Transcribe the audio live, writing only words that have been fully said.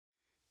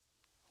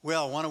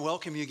Well, I want to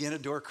welcome you again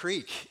at Door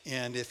Creek.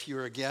 And if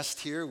you're a guest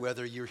here,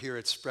 whether you're here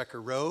at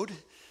Sprecher Road,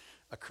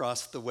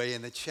 across the way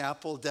in the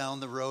chapel, down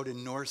the road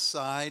in north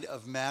side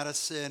of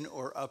Madison,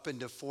 or up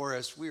into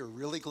Forest, we are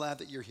really glad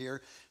that you're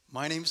here.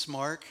 My name's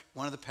Mark,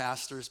 one of the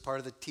pastors, part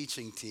of the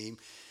teaching team.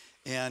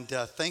 And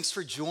thanks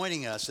for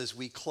joining us as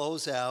we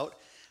close out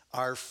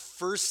our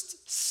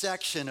first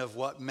section of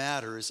What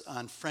Matters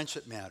on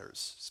Friendship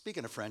Matters.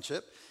 Speaking of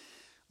friendship,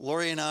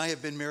 Lori and I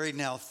have been married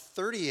now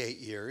 38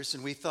 years,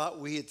 and we thought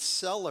we'd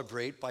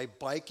celebrate by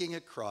biking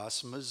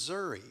across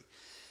Missouri.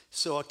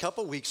 So a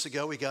couple weeks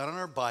ago, we got on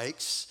our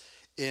bikes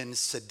in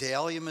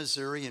Sedalia,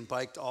 Missouri, and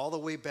biked all the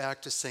way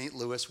back to St.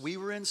 Louis. We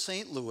were in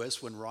St.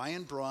 Louis when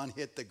Ryan Braun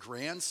hit the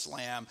grand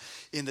slam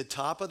in the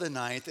top of the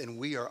ninth, and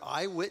we are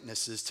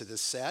eyewitnesses to the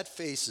sad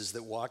faces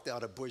that walked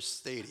out of Busch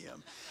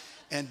Stadium.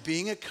 And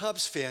being a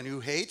Cubs fan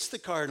who hates the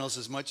Cardinals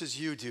as much as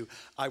you do,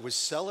 I was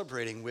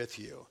celebrating with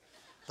you.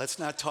 Let's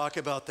not talk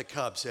about the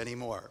Cubs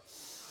anymore.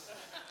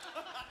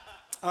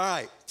 All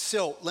right,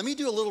 so let me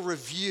do a little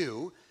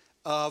review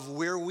of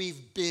where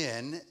we've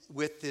been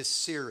with this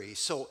series.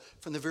 So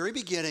from the very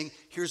beginning,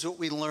 here's what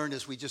we learned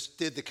as we just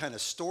did the kind of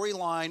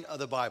storyline of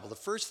the Bible. The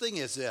first thing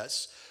is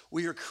this: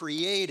 we are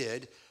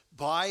created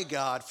by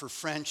God for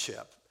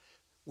friendship.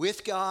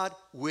 With God,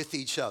 with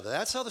each other.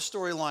 That's how the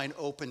storyline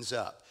opens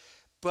up.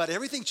 But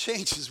everything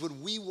changes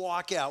when we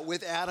walk out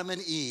with Adam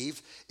and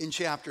Eve in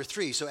chapter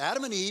 3. So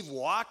Adam and Eve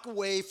walk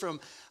away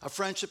from a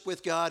friendship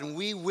with God, and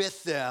we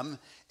with them,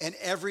 and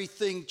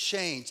everything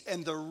changed.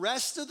 And the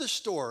rest of the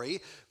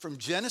story from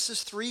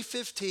Genesis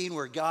 3:15,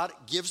 where God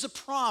gives a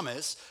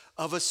promise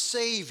of a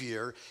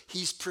Savior,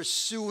 he's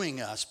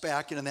pursuing us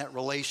back into that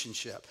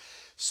relationship.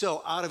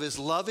 So out of his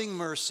loving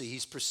mercy,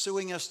 he's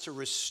pursuing us to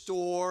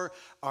restore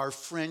our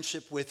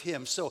friendship with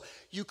him. So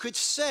you could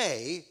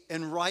say,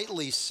 and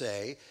rightly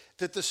say,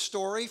 that the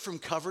story from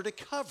cover to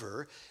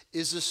cover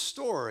is a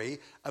story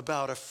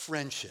about a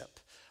friendship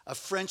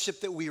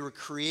that we were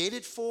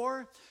created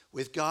for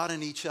with God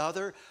and each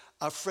other,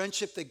 a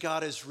friendship that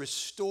God is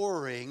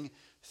restoring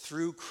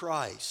through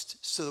Christ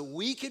so that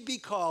we could be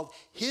called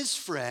his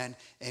friend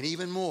and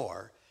even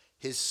more,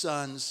 his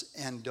sons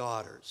and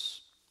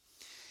daughters.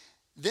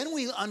 Then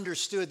we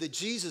understood that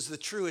Jesus, the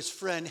truest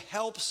friend,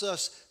 helps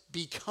us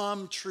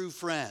become true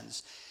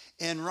friends.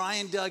 And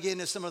Ryan dug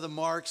into some of the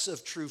marks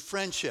of true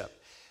friendship.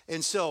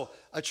 And so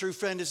a true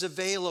friend is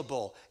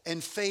available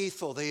and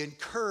faithful. They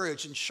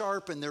encourage and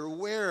sharpen. They're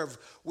aware of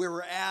where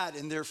we're at,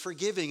 and they're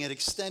forgiving and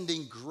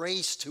extending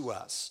grace to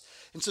us.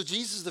 And so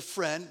Jesus is the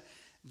friend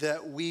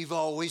that we've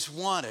always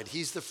wanted.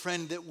 He's the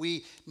friend that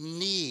we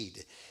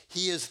need.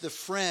 He is the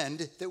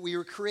friend that we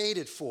were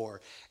created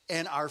for.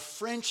 And our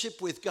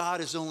friendship with God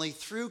is only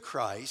through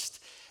Christ,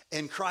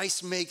 and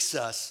Christ makes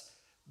us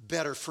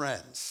better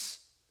friends.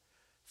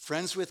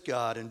 Friends with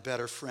God and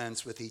better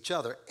friends with each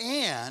other.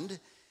 And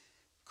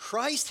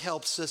Christ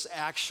helps us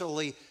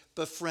actually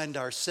befriend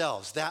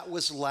ourselves. That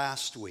was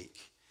last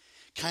week.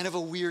 Kind of a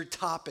weird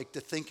topic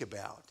to think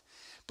about.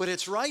 But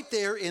it's right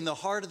there in the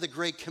heart of the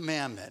great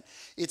commandment.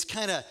 It's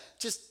kind of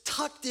just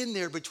tucked in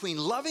there between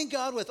loving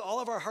God with all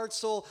of our heart,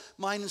 soul,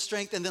 mind, and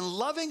strength, and then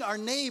loving our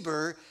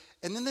neighbor.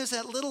 And then there's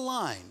that little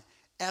line,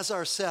 as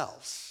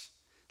ourselves.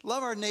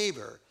 Love our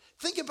neighbor.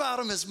 Think about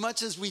them as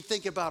much as we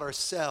think about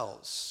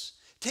ourselves.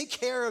 Take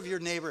care of your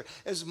neighbor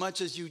as much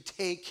as you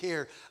take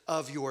care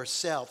of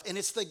yourself. And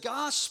it's the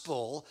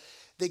gospel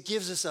that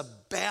gives us a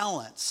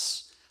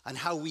balance on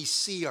how we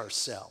see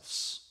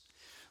ourselves.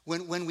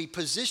 When we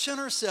position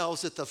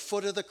ourselves at the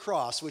foot of the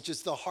cross, which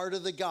is the heart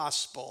of the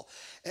gospel,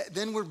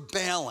 then we're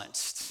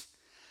balanced.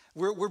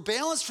 We're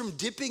balanced from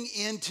dipping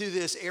into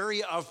this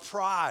area of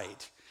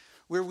pride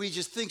where we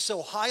just think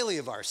so highly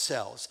of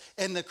ourselves.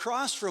 And the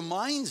cross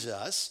reminds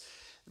us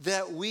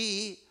that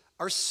we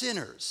are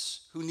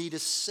sinners who need a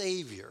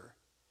Savior.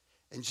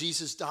 And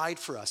Jesus died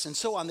for us. And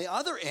so on the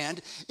other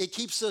end, it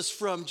keeps us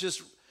from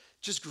just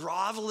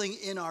groveling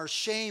in our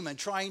shame and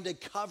trying to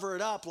cover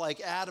it up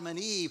like Adam and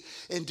Eve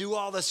and do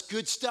all this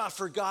good stuff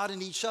for God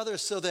and each other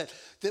so that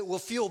we'll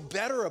feel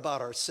better about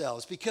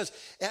ourselves. Because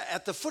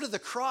at the foot of the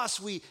cross,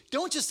 we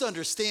don't just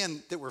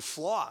understand that we're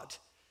flawed.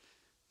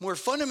 More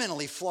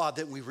fundamentally flawed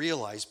than we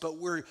realize, but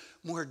we're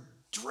more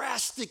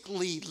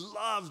drastically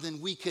loved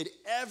than we could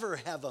ever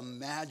have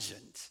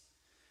imagined.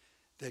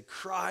 That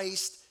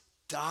Christ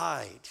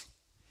died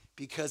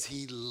because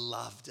he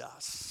loved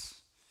us.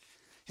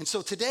 And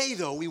so today,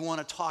 though, we want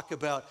to talk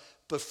about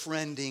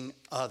befriending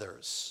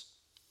others.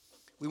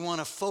 We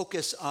want to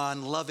focus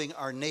on loving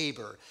our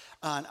neighbor,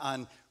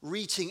 on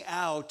reaching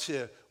out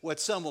to what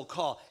some will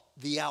call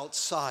the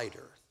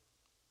outsider.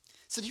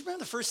 So do you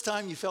remember the first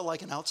time you felt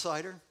like an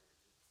outsider?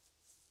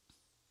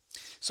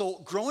 So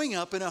growing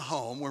up in a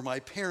home where my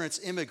parents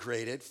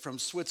immigrated from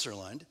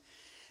Switzerland,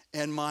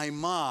 and my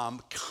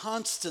mom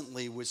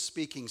constantly was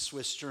speaking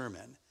Swiss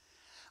German,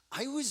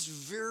 I was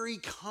very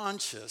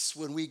conscious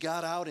when we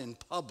got out in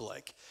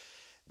public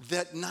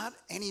that not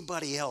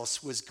anybody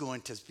else was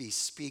going to be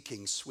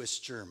speaking Swiss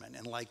German,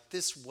 and like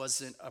this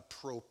wasn't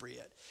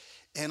appropriate.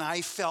 And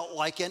I felt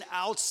like an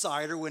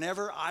outsider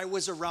whenever I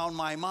was around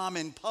my mom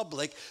in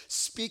public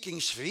speaking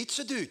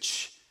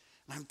Schweizerdeutsch.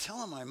 And I'm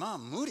telling my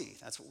mom, Mutti,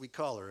 that's what we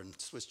call her in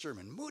Swiss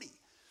German, Mutti,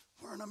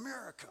 we're in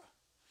America.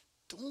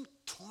 Don't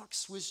talk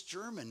Swiss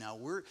German now.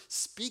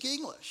 Speak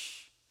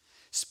English.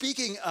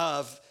 Speaking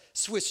of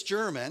Swiss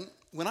German,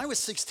 when I was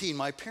 16,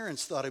 my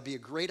parents thought it'd be a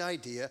great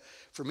idea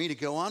for me to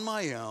go on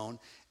my own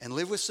and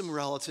live with some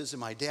relatives in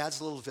my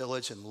dad's little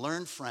village and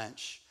learn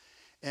French.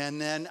 And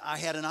then I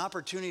had an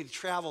opportunity to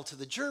travel to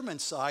the German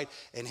side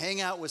and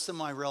hang out with some of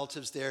my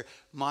relatives there,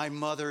 my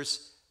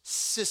mother's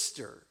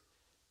sister.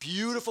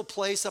 Beautiful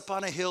place up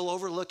on a hill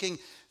overlooking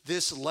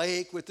this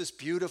lake with this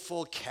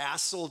beautiful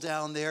castle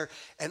down there.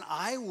 And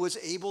I was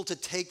able to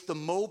take the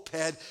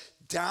moped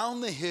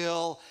down the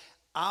hill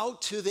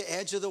out to the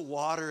edge of the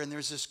water, and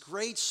there's this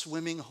great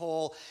swimming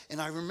hole.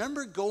 And I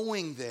remember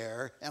going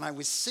there, and I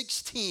was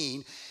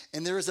 16,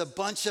 and there was a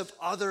bunch of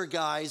other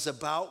guys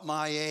about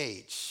my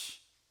age.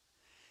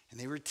 And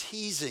they were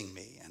teasing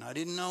me, and I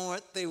didn't know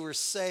what they were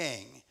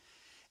saying.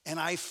 And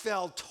I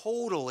felt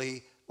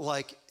totally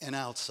like an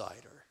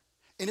outsider.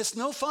 And it's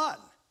no fun.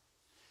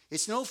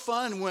 It's no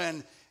fun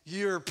when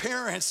your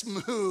parents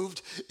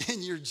moved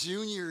in your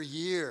junior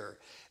year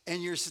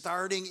and you're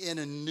starting in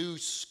a new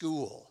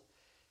school.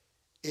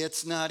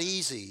 It's not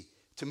easy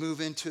to move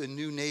into a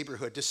new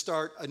neighborhood, to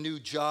start a new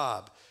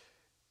job.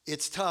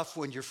 It's tough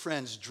when your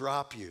friends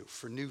drop you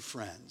for new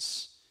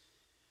friends,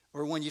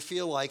 or when you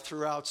feel like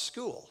throughout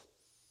school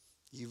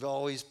you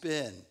always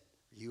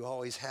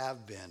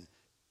have been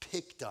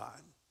picked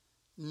on.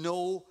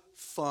 No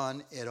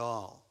fun at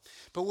all.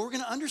 But what we're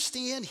going to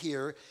understand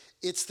here,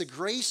 it's the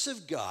grace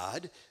of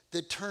God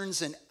that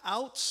turns an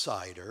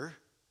outsider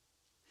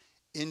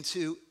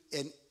into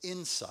an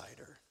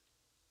insider.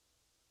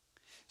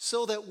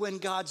 So that when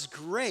God's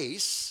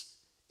grace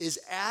is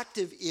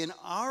active in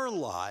our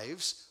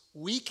lives,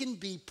 we can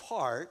be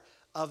part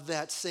of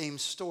that same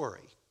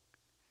story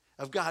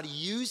of God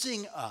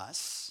using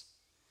us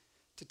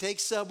to take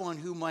someone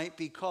who might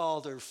be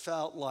called or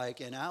felt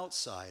like an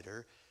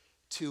outsider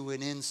to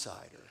an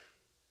insider,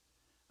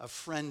 a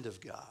friend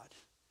of God,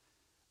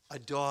 a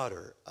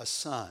daughter, a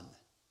son.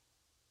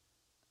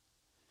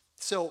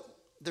 So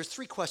there's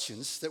 3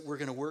 questions that we're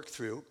going to work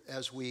through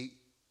as we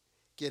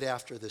get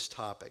after this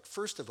topic.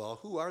 First of all,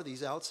 who are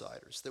these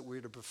outsiders that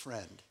we're to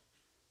befriend?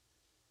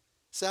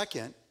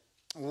 Second,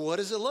 what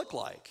does it look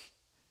like?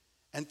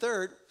 And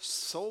third,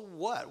 so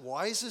what?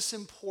 Why is this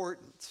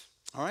important?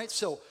 All right,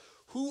 so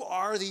who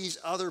are these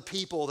other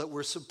people that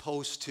we're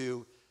supposed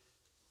to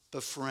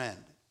befriend?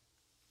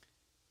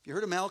 You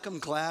heard of Malcolm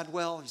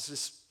Gladwell? He's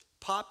this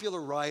popular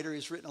writer.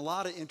 He's written a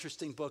lot of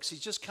interesting books. He's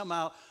just come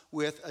out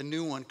with a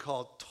new one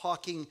called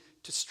Talking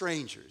to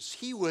Strangers.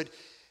 He would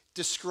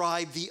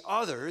describe the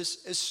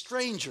others as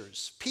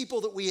strangers,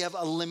 people that we have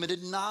a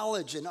limited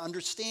knowledge and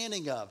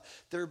understanding of,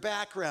 their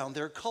background,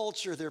 their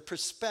culture, their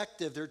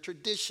perspective, their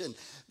tradition,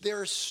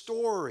 their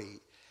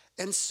story.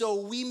 And so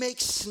we make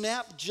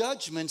snap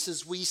judgments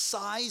as we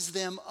size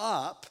them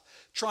up,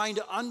 trying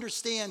to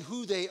understand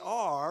who they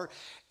are.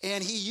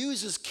 And he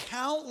uses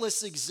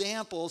countless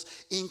examples,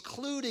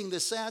 including the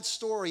sad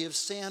story of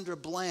Sandra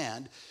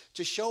Bland,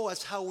 to show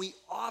us how we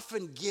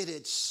often get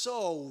it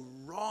so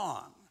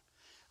wrong.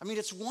 I mean,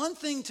 it's one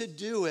thing to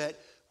do it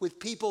with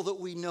people that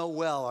we know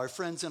well, our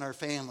friends and our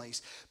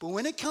families. But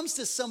when it comes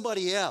to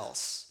somebody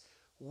else,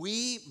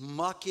 we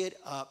muck it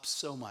up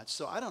so much.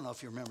 So I don't know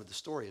if you remember the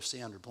story of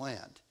Sandra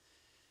Bland.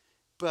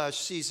 But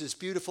she's this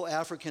beautiful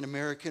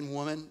African-American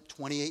woman,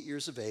 28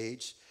 years of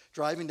age,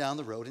 driving down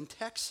the road in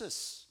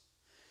Texas.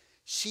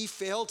 She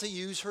failed to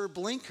use her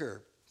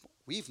blinker.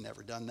 We've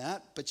never done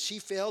that, but she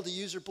failed to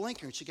use her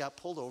blinker and she got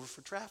pulled over for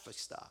a traffic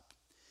stop.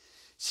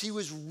 She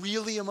was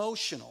really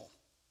emotional.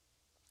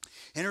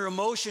 And her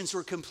emotions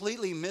were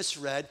completely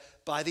misread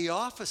by the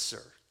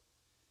officer.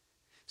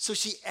 So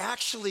she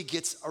actually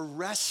gets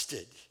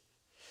arrested.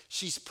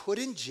 She's put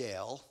in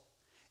jail,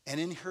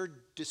 and in her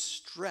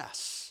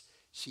distress,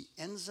 she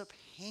ends up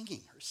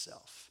hanging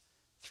herself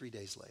 3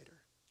 days later.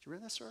 Did you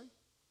read that story?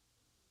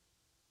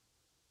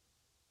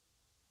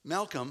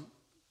 Malcolm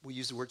will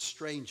use the word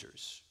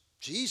strangers.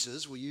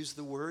 Jesus will use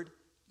the word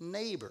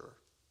neighbor,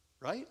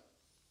 right?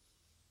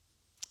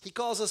 He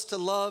calls us to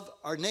love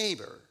our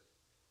neighbor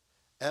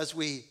as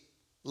we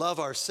love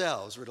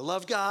ourselves. We're to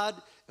love God,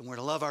 and we're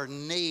to love our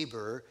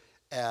neighbor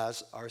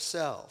as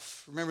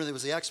ourselves. Remember, there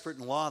was the expert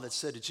in law that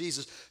said to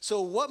Jesus,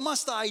 so what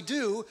must I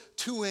do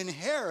to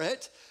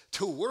inherit,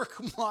 to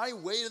work my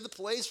way to the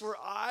place where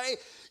I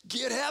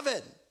get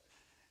heaven?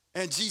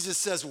 And Jesus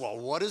says, well,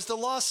 what does the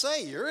law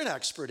say? You're an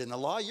expert in the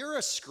law. You're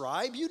a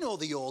scribe. You know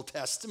the Old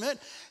Testament.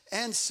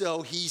 And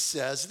so he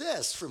says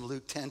this from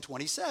Luke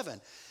 10:27.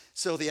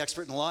 So the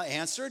expert in law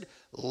answered,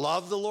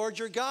 love the Lord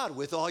your God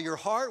with all your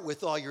heart,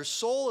 with all your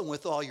soul, and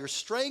with all your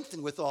strength,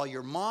 and with all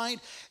your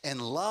mind,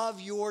 and love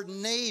your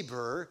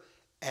neighbor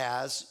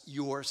as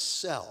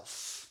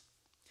yourself.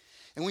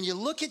 And when you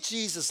look at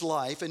Jesus'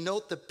 life and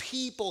note the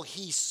people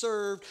he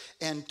served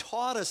and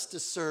taught us to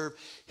serve,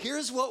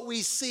 here's what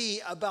we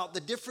see about the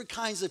different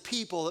kinds of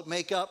people that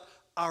make up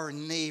our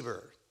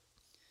neighbor.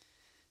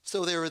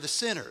 So there were the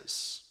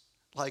sinners,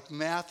 like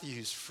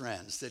Matthew's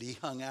friends that he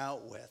hung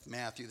out with,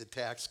 Matthew the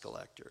tax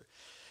collector.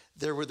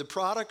 There were the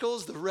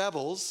prodigals, the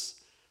rebels,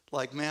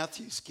 like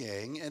Matthew's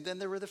gang, and then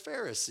there were the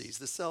Pharisees,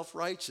 the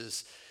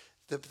self-righteous,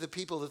 the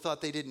people that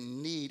thought they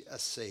didn't need a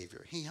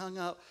Savior. He hung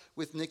out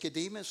with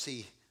Nicodemus.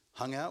 He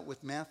hung out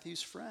with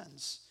Matthew's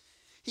friends.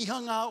 He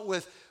hung out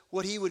with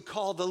what he would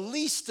call the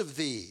least of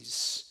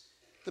these,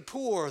 the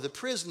poor, the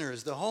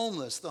prisoners, the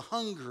homeless, the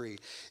hungry.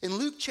 In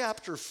Luke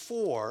chapter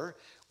 4,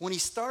 when he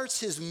starts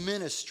his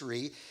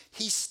ministry,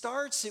 he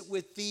starts it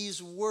with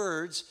these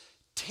words,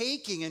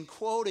 taking and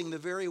quoting the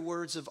very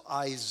words of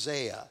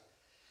Isaiah.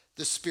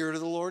 The Spirit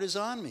of the Lord is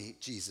on me,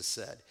 Jesus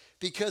said,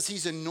 because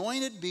he's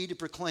anointed me to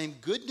proclaim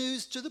good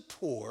news to the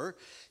poor.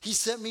 He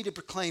sent me to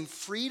proclaim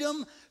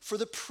freedom for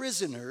the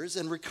prisoners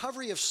and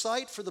recovery of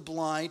sight for the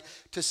blind,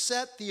 to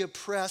set the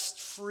oppressed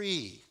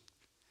free.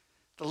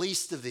 The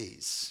least of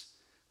these,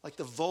 like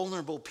the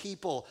vulnerable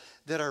people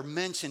that are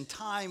mentioned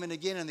time and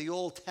again in the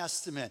Old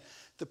Testament,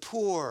 the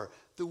poor,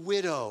 the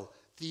widow,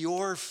 the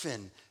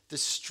orphan, the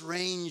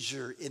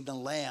stranger in the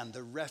land,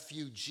 the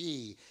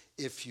refugee,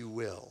 if you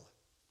will.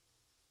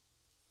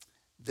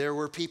 There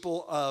were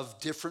people of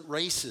different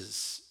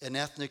races and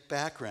ethnic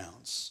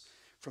backgrounds,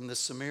 from the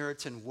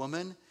Samaritan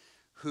woman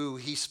who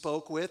he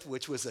spoke with,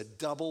 which was a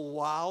double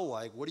wow.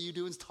 Like, what are you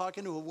doing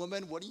talking to a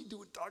woman? What are you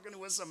doing talking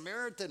to a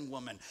Samaritan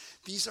woman?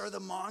 These are the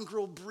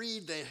mongrel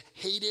breed, the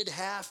hated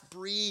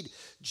half-breed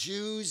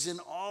Jews and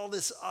all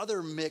this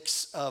other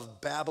mix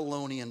of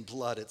Babylonian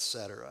blood,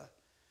 etc.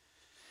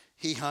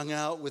 He hung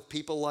out with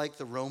people like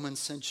the Roman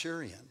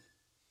centurion.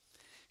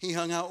 He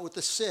hung out with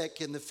the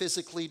sick and the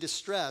physically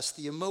distressed,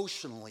 the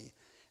emotionally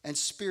and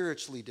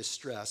spiritually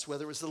distressed,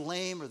 whether it was the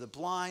lame or the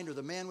blind or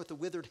the man with the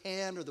withered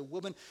hand or the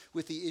woman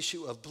with the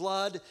issue of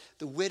blood,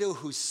 the widow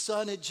whose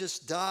son had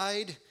just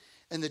died,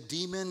 and the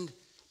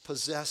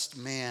demon-possessed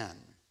man.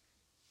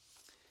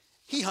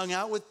 He hung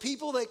out with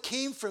people that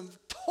came from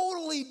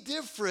totally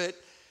different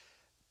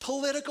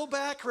political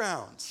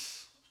backgrounds.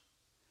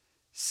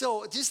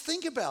 So just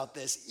think about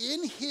this.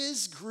 In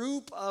his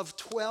group of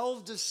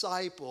 12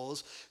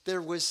 disciples,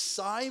 there was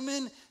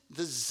Simon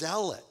the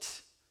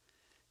Zealot.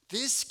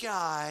 This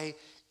guy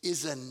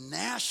is a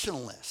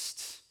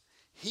nationalist.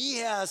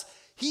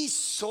 He's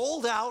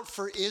sold out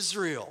for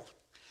Israel.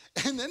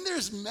 And then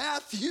there's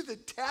Matthew, the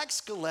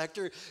tax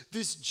collector,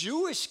 this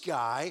Jewish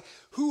guy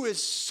who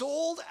has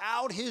sold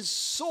out his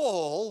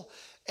soul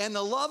and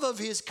the love of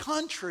his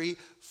country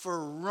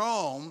for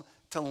Rome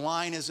to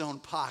line his own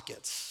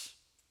pockets.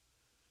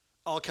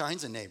 All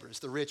kinds of neighbors,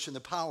 the rich and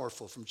the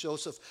powerful, from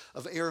Joseph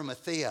of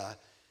Arimathea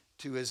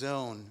to his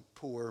own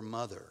poor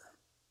mother,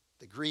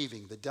 the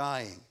grieving, the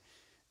dying,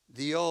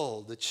 the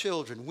old, the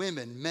children,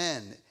 women,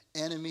 men,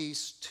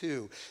 enemies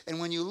too. And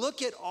when you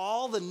look at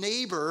all the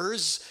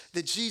neighbors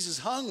that Jesus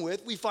hung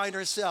with, we find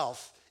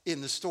ourselves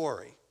in the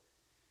story.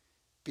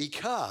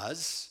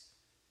 Because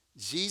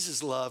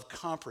Jesus' love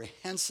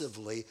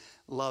comprehensively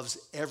loves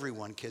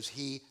everyone, because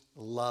he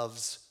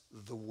loves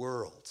the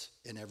world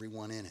and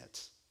everyone in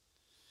it.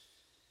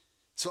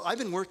 So I've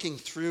been working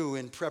through,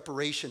 in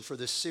preparation for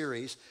this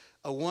series,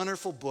 a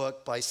wonderful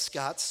book by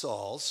Scott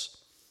Sauls,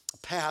 a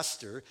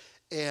pastor,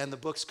 and the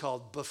book's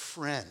called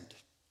Befriend.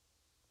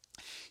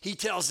 He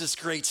tells this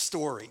great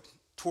story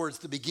towards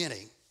the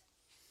beginning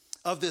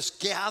of this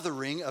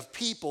gathering of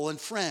people and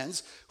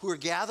friends who are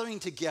gathering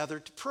together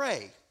to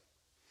pray.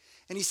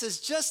 And he says,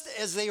 just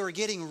as they were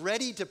getting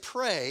ready to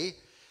pray,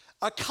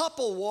 a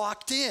couple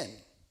walked in.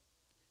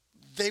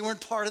 They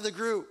weren't part of the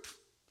group,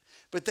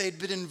 but they'd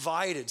been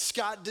invited.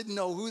 Scott didn't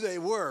know who they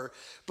were,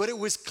 but it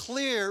was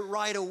clear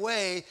right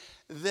away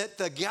that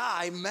the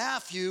guy,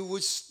 Matthew,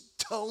 was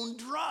stone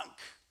drunk.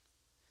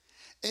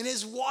 And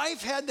his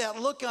wife had that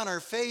look on her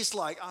face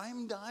like,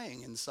 I'm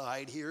dying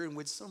inside here, and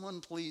would someone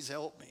please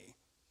help me?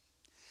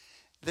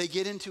 They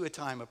get into a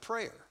time of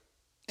prayer.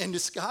 And to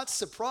Scott's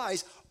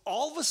surprise,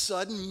 all of a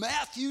sudden,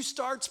 Matthew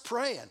starts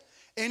praying.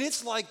 And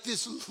it's like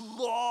this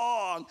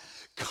long,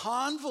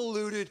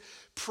 convoluted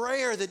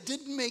prayer that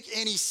didn't make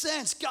any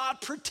sense.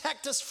 God,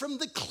 protect us from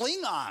the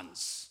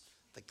Klingons.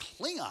 The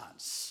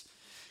Klingons.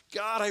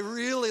 God, I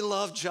really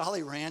love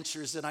Jolly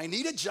Ranchers, and I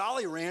need a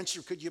Jolly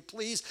Rancher. Could you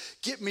please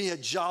get me a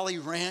Jolly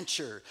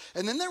Rancher?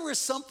 And then there was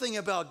something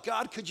about,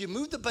 God, could you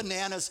move the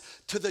bananas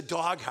to the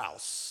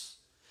doghouse?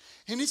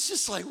 And it's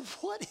just like,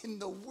 what in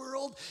the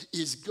world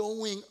is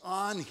going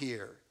on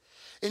here?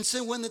 And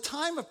so when the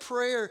time of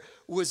prayer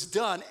was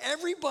done,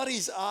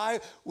 everybody's eye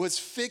was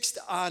fixed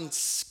on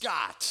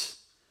Scott,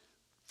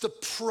 the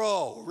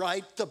pro,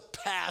 right? The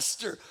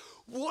pastor.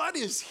 What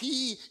is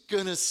he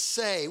going to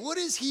say? What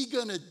is he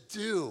going to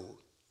do?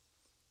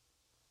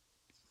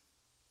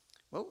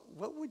 Well,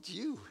 what would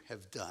you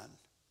have done?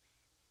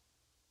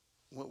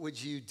 What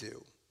would you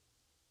do?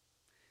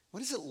 What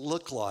does it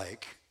look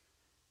like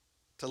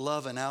to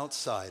love an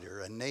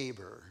outsider, a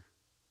neighbor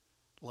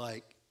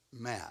like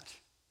Matt,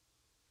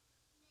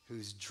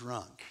 who's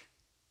drunk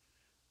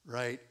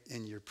right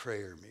in your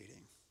prayer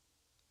meeting?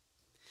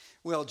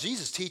 Well,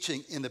 Jesus'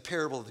 teaching in the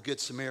parable of the Good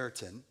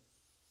Samaritan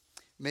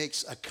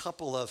makes a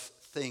couple of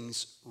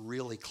things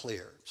really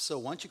clear. So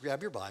why don't you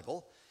grab your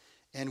Bible,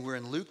 and we're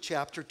in Luke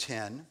chapter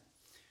 10,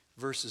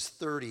 verses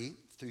 30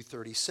 through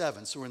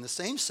 37. So we're in the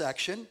same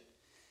section.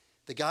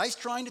 The guy's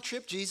trying to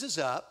trip Jesus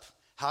up.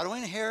 How do I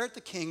inherit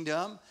the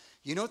kingdom?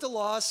 You know what the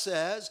law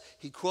says.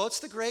 He quotes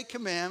the great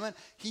commandment.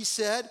 He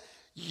said,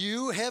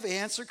 you have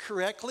answered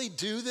correctly.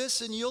 Do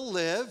this and you'll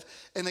live.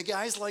 And the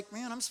guy's like,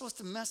 man, I'm supposed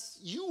to mess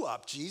you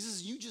up,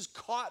 Jesus. You just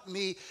caught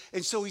me.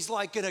 And so he's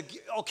like,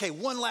 okay,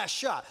 one last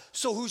shot.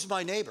 So who's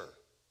my neighbor?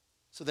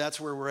 So that's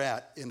where we're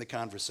at in the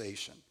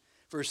conversation.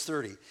 Verse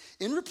 30.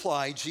 In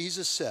reply,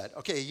 Jesus said,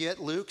 okay, you get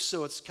Luke,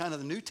 so it's kind of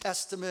the New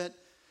Testament,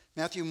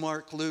 Matthew,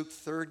 Mark, Luke,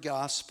 third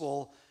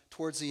gospel.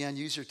 Towards the end,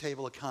 use your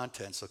table of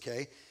contents,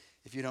 okay?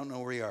 If you don't know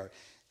where you are.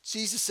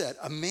 Jesus said,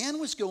 a man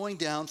was going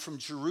down from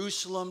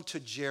Jerusalem to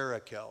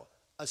Jericho.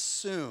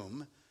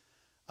 Assume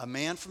a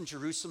man from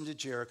Jerusalem to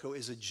Jericho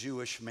is a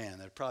Jewish man.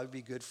 That'd probably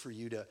be good for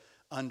you to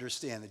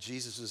understand that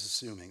Jesus was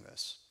assuming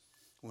this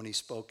when he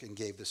spoke and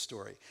gave the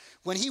story.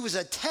 When he was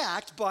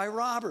attacked by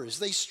robbers,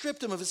 they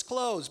stripped him of his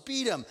clothes,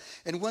 beat him,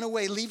 and went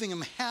away, leaving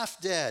him half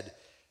dead.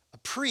 A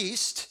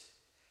priest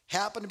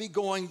happened to be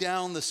going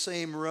down the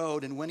same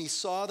road, and when he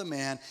saw the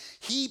man,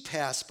 he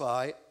passed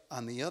by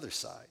on the other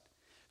side.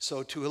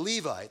 So to a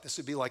Levite, this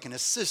would be like an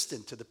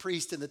assistant to the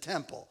priest in the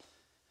temple.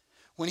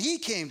 When he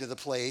came to the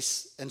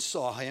place and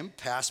saw him,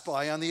 passed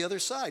by on the other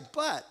side.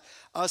 But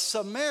a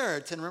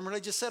Samaritan, remember what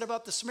I just said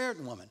about the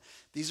Samaritan woman?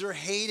 These are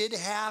hated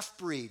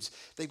half-breeds.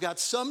 They've got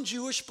some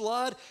Jewish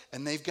blood,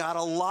 and they've got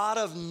a lot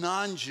of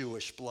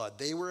non-Jewish blood.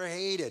 They were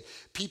hated.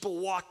 People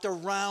walked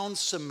around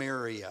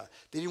Samaria.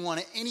 They didn't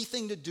want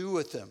anything to do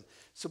with them.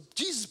 So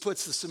Jesus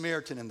puts the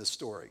Samaritan in the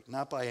story,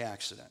 not by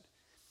accident.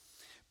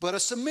 But a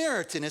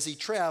Samaritan, as he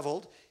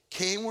traveled,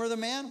 came where the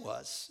man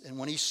was. And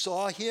when he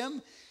saw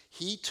him,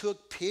 he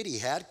took pity,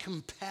 had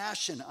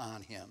compassion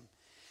on him.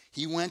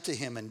 He went to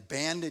him and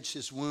bandaged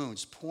his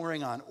wounds,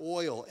 pouring on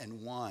oil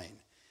and wine.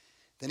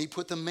 Then he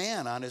put the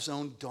man on his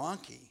own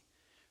donkey,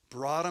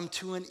 brought him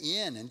to an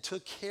inn, and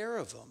took care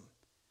of him.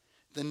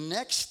 The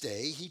next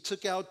day, he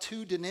took out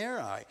 2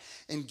 denarii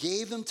and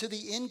gave them to the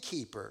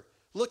innkeeper.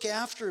 Look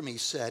after him, he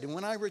said, and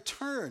when I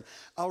return,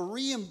 I'll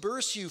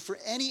reimburse you for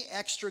any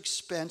extra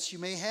expense you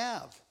may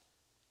have.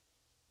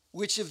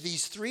 Which of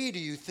these 3 do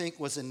you think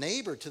was a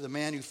neighbor to the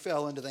man who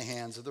fell into the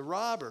hands of the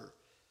robber?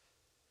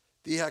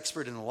 The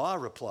expert in the law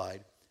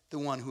replied, the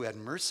one who had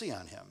mercy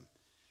on him.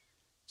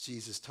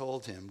 Jesus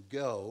told him,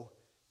 go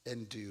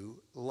and do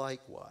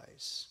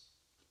likewise.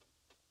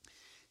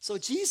 So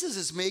Jesus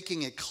is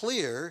making it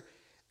clear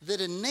that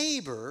a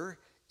neighbor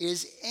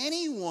is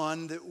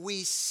anyone that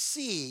we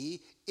see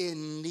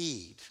in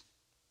need.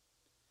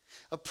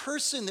 A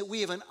person that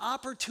we have an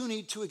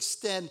opportunity to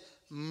extend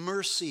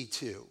mercy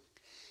to.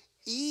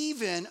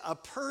 Even a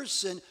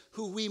person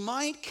who we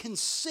might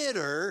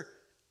consider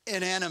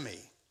an enemy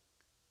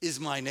is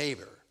my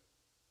neighbor.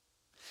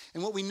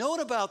 And what we note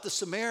about the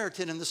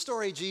Samaritan and the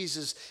story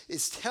Jesus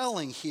is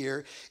telling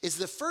here is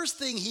the first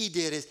thing he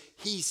did is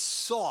he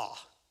saw.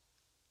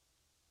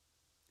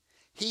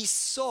 He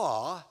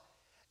saw,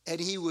 and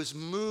he was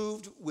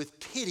moved with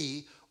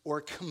pity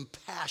or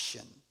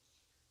compassion.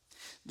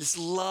 This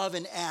love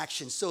in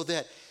action, so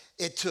that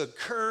it took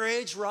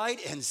courage,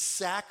 right? And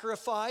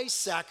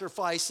sacrifice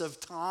of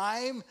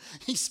time.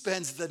 He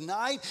spends the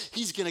night.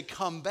 He's going to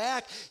come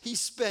back.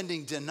 He's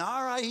spending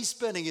denarii. He's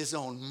spending his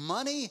own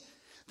money.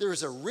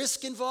 There's a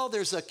risk involved.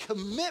 There's a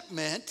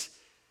commitment,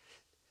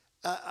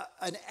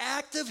 an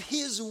act of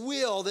his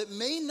will that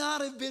may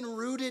not have been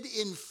rooted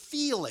in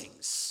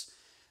feelings,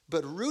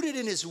 but rooted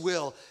in his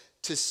will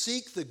to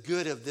seek the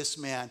good of this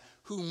man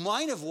who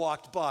might have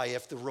walked by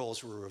if the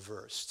roles were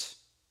reversed.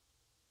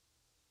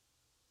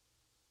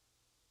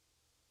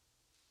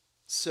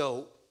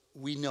 So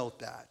we note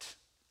that.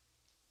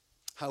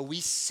 How we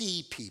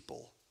see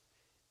people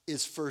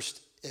is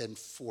first and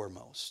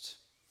foremost.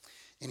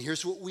 And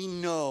here's what we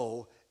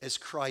know as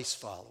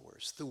Christ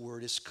followers. The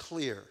word is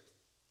clear.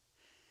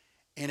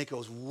 And it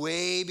goes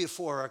way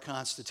before our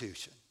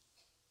Constitution.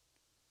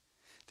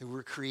 That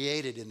we're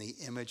created in the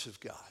image of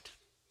God.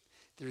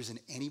 There isn't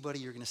anybody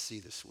you're going to see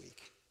this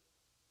week,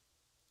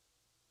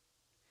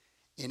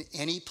 in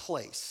any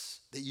place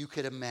that you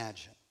could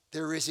imagine.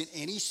 There isn't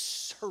any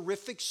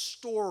horrific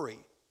story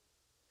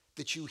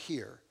that you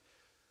hear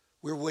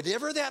where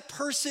whatever that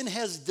person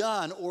has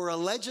done or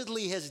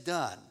allegedly has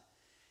done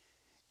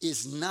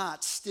is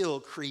not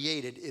still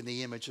created in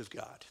the image of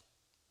God.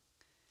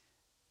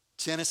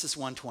 Genesis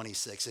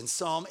 1:26 and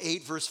Psalm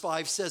 8 verse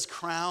 5 says,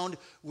 crowned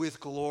with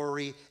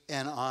glory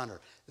and honor.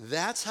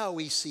 That's how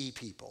we see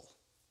people.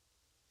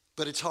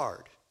 But it's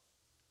hard.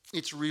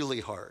 It's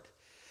really hard.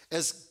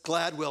 As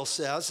Gladwell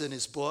says in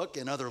his book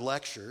and other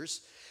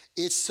lectures,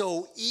 it's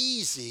so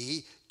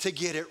easy to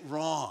get it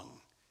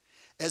wrong.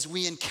 As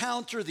we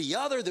encounter the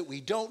other that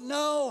we don't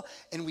know,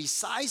 and we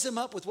size them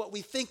up with what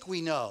we think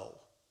we know.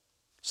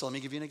 So let me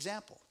give you an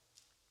example.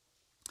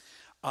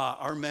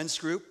 Our men's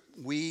group,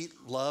 we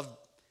love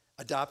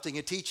adopting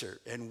a teacher,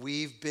 and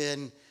we've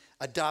been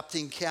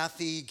adopting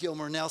Kathy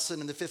Gilmore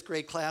Nelson in the 5th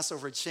grade class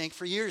over at Shank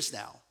for years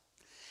now.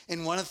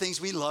 And one of the things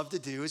we love to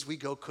do is we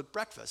go cook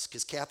breakfast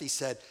because Kathy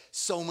said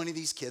so many of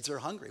these kids are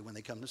hungry when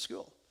they come to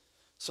school.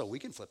 So we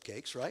can flip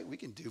cakes, right? We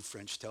can do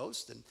French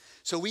toast. And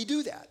so we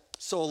do that.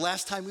 So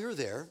last time we were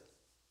there,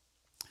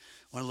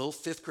 one of the little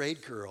 5th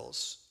grade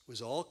girls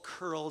was all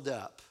curled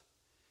up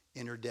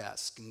in her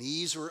desk.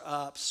 Knees were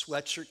up,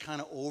 sweatshirt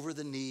kind of over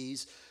the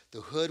knees.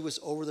 The hood was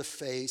over the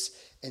face,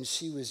 and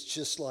she was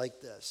just like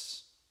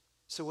this.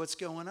 So what's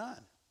going on?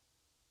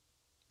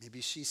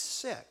 Maybe she's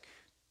sick.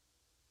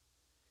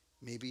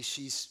 Maybe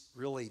she's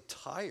really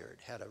tired,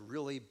 had a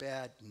really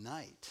bad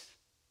night.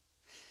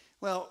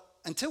 Well,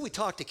 until we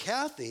talk to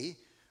Kathy,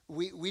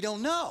 we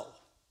don't know.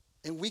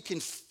 And we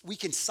can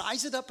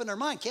size it up in our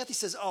mind. Kathy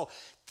says, oh,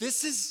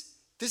 this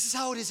is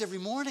how it is every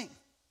morning.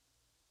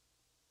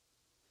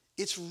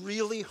 It's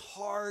really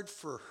hard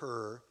for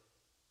her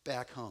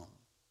back home.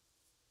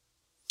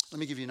 Let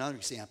me give you another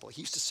example.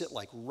 He used to sit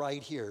like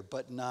right here,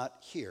 but not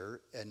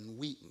here in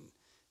Wheaton.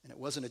 And it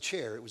wasn't a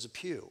chair, it was a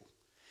pew.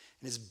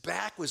 And his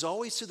back was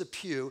always to the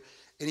pew,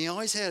 and he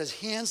always had his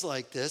hands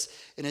like this,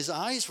 and his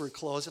eyes were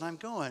closed. And I'm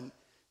going,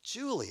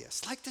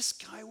 Julius, like this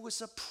guy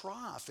was a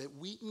prof at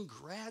Wheaton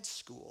Grad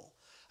School.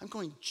 I'm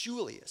going,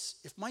 Julius,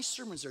 if my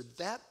sermons are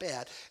that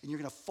bad and you're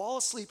going to fall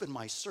asleep in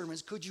my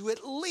sermons, could you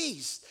at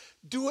least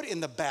do it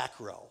in the back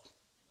row?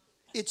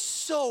 It's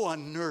so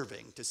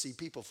unnerving to see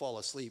people fall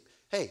asleep.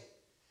 Hey,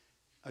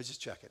 I was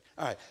just checking.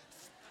 All right.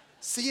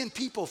 Seeing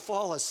people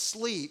fall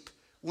asleep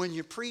when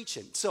you're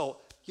preaching. So,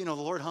 the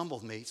Lord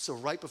humbled me. So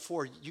right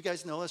before, you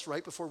guys know this,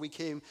 right before we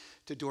came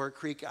to Door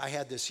Creek, I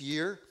had this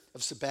year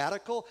of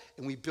sabbatical,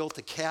 and we built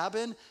a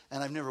cabin,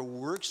 and I've never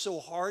worked so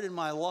hard in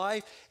my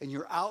life, and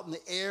you're out in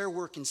the air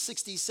working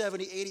 60,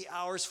 70, 80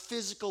 hours,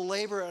 physical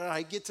labor, and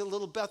I get to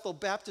Little Bethel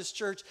Baptist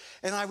Church,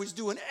 and I was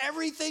doing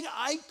everything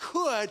I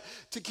could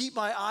to keep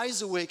my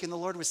eyes awake, and the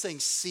Lord was saying,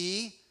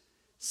 see,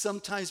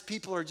 sometimes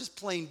people are just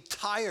plain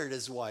tired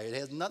is why. It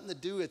has nothing to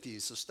do with you,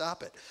 so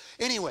stop it.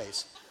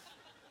 Anyways,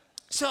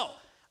 so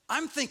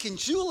I'm thinking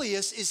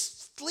Julius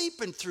is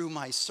sleeping through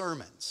my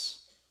sermons.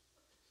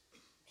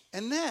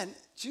 And then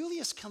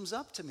Julius comes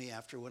up to me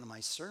after one of my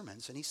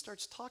sermons, and he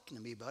starts talking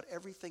to me about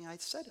everything I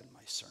said in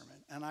my sermon.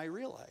 And I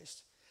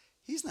realized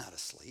he's not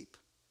asleep.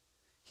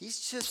 He's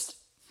just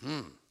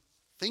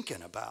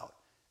thinking about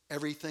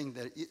everything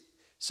that...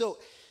 So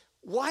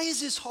why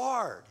is this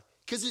hard?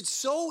 Because it's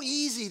so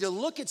easy to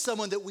look at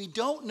someone that we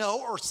don't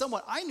know, or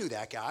someone, I knew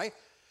that guy.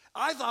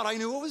 I thought I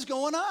knew what was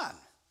going on.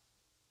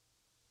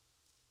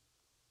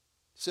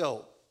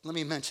 So let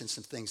me mention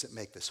some things that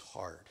make this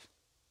hard.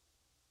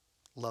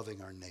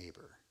 Loving our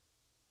neighbor,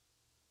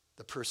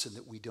 the person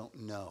that we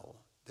don't know,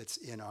 that's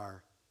in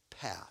our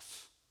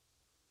path.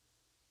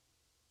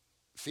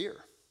 Fear.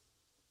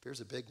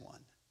 Fear's a big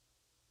one.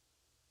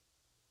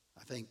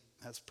 I think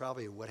that's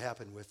probably what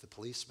happened with the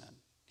policeman.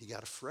 He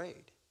got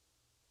afraid.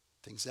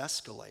 Things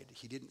escalated.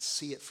 He didn't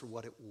see it for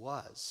what it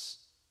was.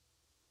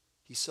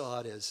 He saw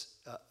it as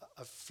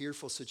a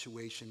fearful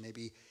situation.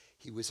 Maybe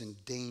he was in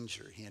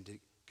danger. He had to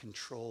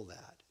control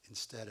that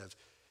instead of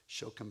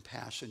show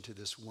compassion to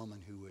this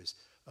woman who was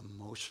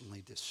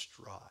emotionally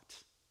distraught.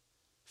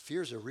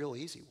 Fear's a real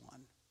easy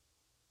one.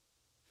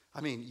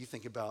 I mean, you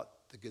think about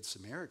the Good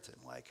Samaritan,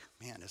 like,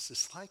 man, is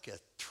this like a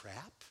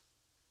trap?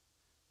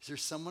 Is there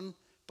someone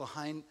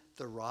behind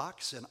the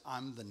rocks and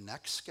I'm the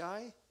next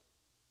guy?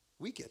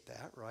 We get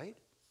that, right?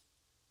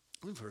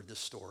 We've heard the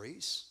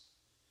stories.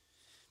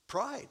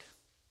 Pride.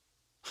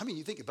 I mean,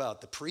 you think about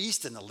the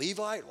priest and the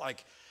Levite,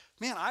 like,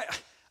 man,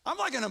 I'm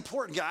like an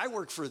important guy. I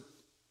work for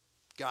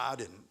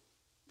God, and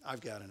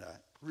I've got a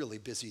really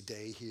busy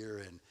day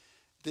here, and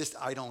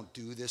I don't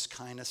do this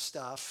kind of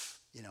stuff.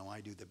 I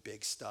do the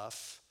big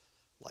stuff,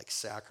 like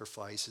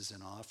sacrifices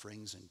and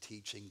offerings and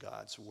teaching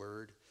God's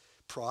word.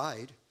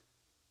 Pride.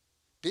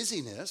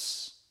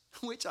 Busyness,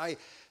 which I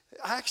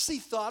actually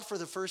thought for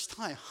the first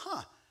time,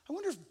 I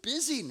wonder if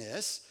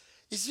busyness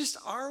is just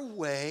our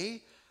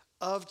way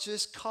of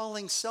just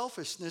calling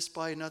selfishness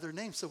by another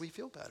name so we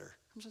feel better.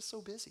 I'm just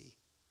so busy.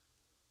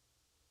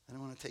 I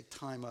don't want to take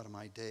time out of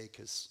my day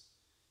because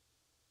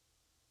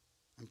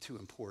I'm too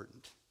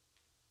important.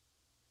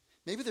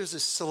 Maybe there's a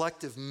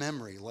selective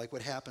memory like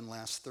what happened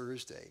last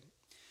Thursday.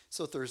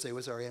 So Thursday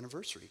was our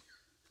anniversary.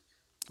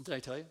 Did I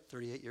tell you?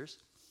 38 years?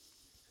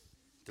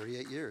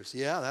 38 years.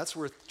 Yeah, that's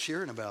worth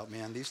cheering about,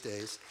 man, these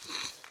days.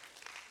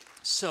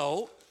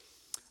 So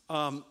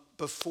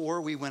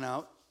before we went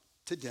out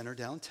to dinner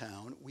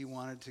downtown, we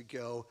wanted to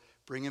go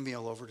bring a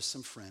meal over to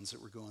some friends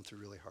that were going through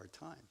a really hard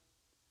time.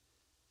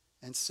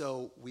 And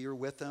so we were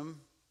with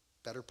them,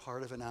 better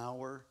part of an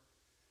hour,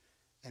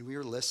 and we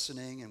were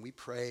listening, and we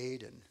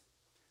prayed, and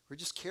we're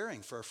just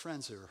caring for our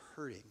friends that are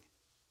hurting.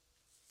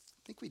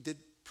 I think we did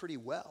pretty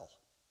well.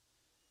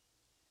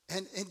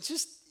 And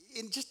just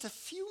in just a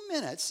few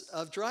minutes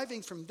of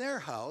driving from their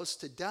house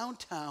to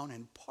downtown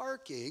and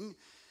parking,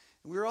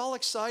 We were all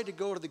excited to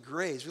go to the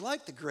Grays. We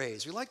liked the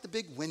Grays. We liked the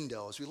big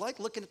windows. We liked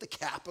looking at the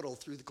Capitol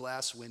through the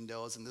glass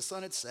windows, and the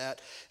sun had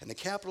set, and the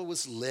Capitol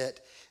was lit.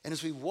 And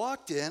as we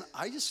walked in,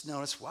 I just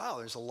noticed, wow,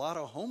 there's a lot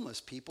of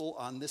homeless people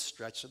on this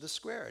stretch of the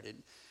square. I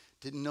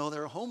didn't know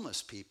there were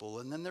homeless people.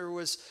 And then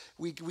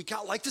we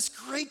got like this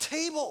great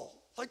table,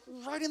 like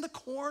right in the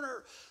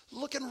corner,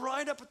 looking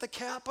right up at the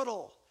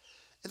Capitol.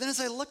 And then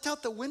as I looked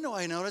out the window,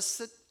 I noticed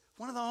that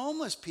one of the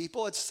homeless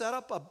people had set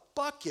up a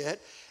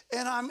bucket,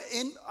 and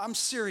I'm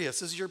serious.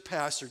 This is your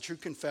pastor, True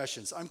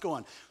Confessions. I'm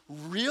going,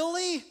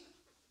 really?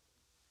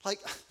 I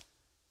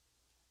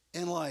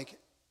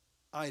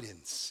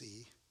didn't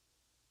see.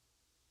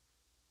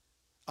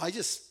 I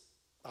just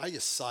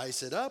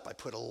sized it up. I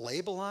put a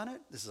label on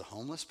it. This is a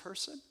homeless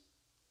person.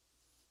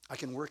 I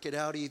can work it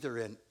out either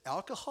in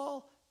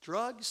alcohol,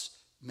 drugs,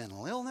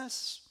 mental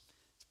illness.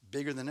 It's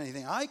bigger than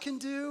anything I can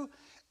do.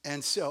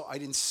 And so I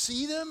didn't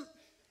see them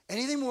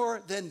anything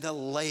more than the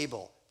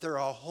label. They're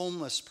a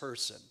homeless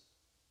person.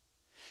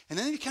 And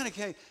then it kind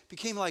of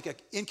became like an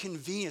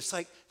inconvenience.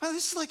 Like, wow,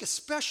 this is like a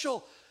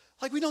special,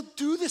 like we don't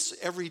do this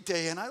every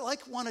day. And I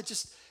want to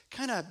just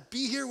kind of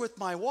be here with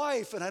my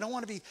wife. And I don't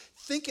want to be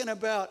thinking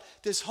about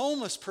this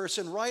homeless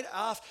person right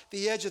off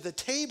the edge of the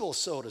table,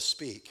 so to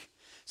speak.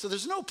 So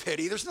there's no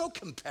pity. There's no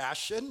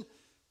compassion.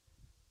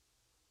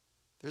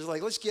 There's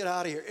like, let's get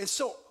out of here. And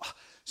so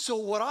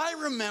what I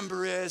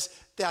remember is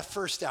that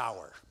first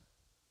hour.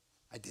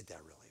 I did that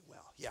really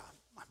well. Yeah,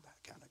 I'm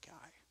that kind of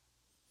guy.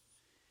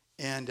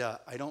 And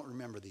I don't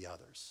remember the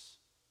others.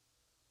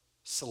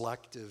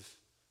 Selective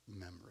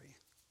memory.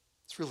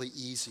 It's really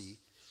easy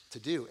to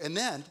do. And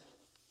then,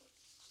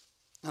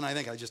 and I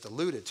think I just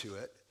alluded to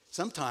it,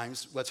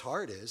 sometimes what's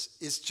hard is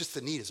just the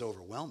need is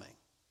overwhelming.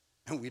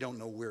 And we don't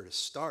know where to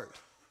start.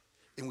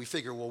 And we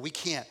figure, well, we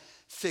can't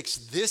fix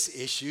this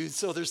issue,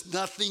 so there's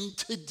nothing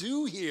to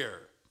do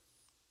here.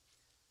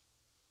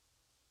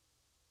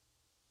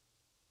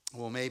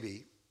 Well,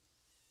 maybe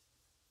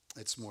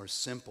it's more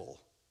simple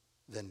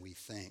than we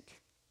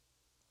think.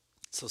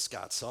 So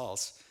Scott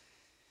Sauls,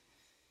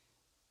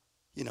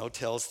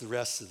 tells the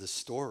rest of the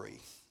story.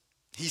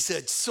 He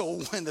said, so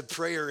when the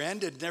prayer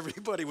ended and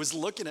everybody was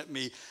looking at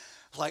me,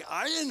 like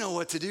I didn't know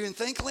what to do. And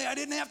thankfully, I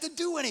didn't have to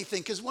do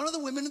anything because one of the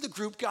women in the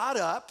group got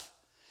up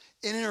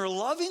and in her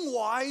loving,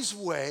 wise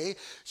way,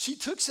 she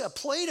took a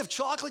plate of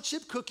chocolate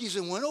chip cookies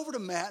and went over to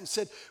Matt and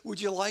said, would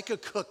you like a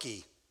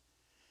cookie?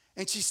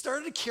 And she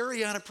started to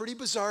carry on a pretty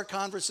bizarre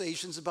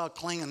conversations about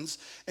Klingons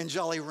and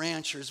Jolly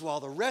Ranchers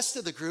while the rest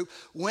of the group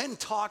went and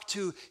talked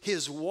to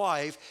his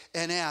wife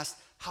and asked,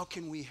 how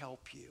can we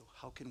help you?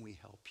 How can we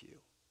help you?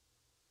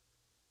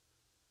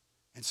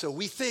 And so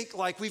we think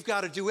like we've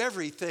got to do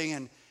everything,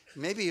 and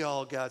maybe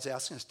all God's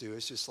asking us to do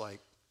is just like,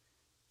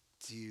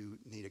 do you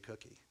need a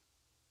cookie?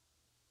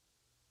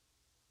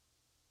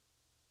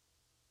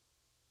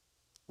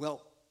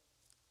 Well,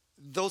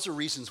 those are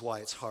reasons why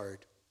it's hard.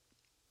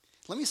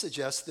 Let me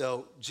suggest,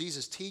 though,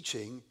 Jesus'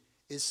 teaching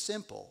is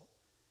simple.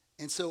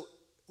 And so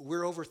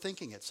we're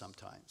overthinking it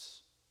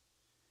sometimes.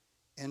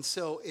 And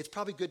so it's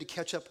probably good to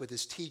catch up with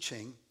his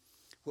teaching,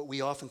 what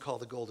we often call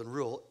the golden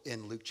rule,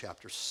 in Luke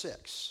chapter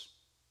 6.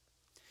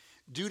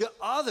 Do to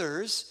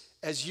others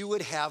as you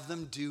would have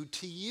them do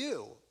to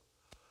you.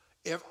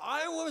 If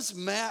I was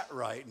Matt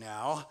right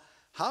now,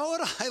 how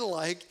would I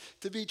like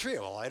to be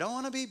treated? Well, I don't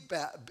want to be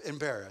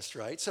embarrassed,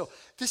 right? So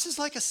this is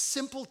like a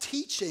simple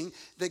teaching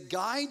that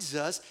guides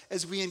us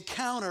as we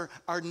encounter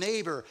our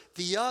neighbor,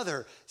 the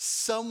other,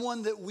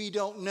 someone that we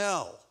don't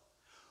know.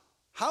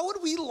 How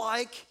would we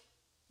like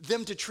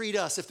them to treat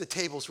us if the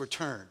tables were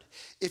turned?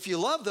 If you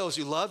love those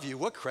who love you,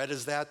 what credit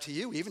is that to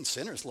you? Even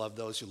sinners love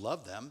those who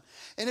love them.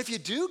 And if you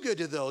do good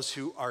to those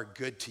who are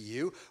good to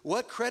you,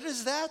 what credit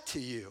is that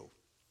to you?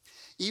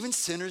 Even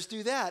sinners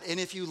do that. And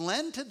if you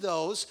lend to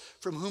those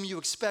from whom you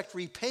expect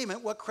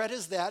repayment, what credit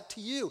is that to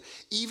you?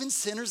 Even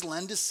sinners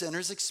lend to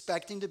sinners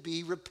expecting to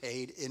be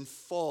repaid in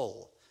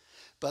full.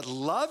 But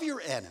love your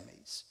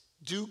enemies,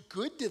 do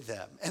good to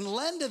them, and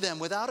lend to them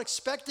without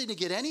expecting to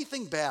get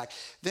anything back.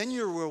 Then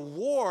your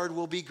reward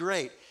will be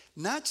great.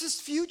 Not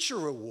just future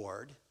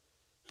reward,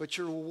 but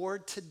your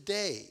reward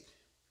today.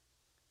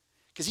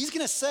 Because he's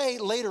going to say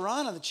later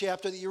on in the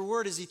chapter that your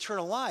word is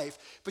eternal life.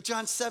 But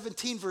John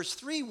 17 verse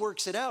 3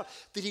 works it out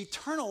that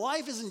eternal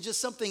life isn't just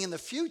something in the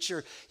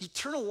future.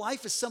 Eternal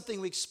life is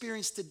something we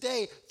experience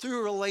today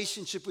through a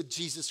relationship with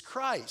Jesus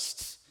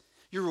Christ.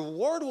 Your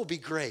reward will be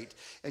great,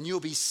 and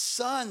you'll be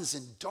sons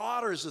and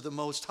daughters of the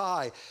Most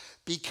High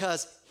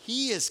because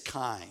he is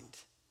kind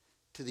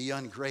to the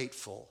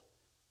ungrateful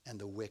and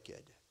the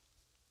wicked.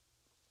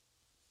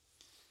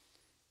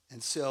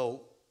 And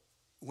so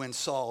when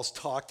Saul's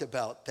talked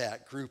about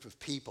that group of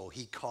people,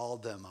 he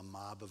called them a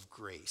mob of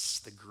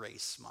grace, the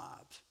grace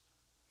mob.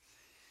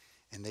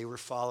 And they were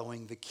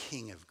following the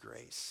King of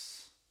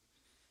grace.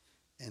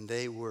 And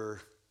they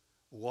were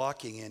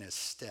walking in his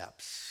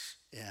steps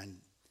and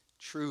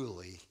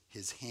truly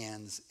his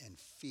hands and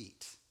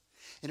feet.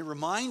 And it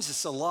reminds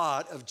us a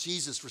lot of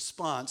Jesus'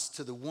 response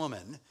to the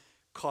woman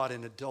caught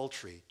in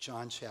adultery,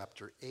 John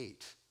chapter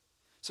 8.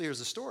 So here's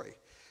the story.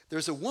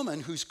 there's a woman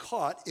who's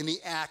caught in the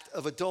act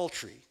of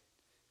adultery.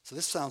 So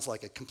this sounds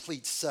like a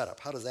complete setup.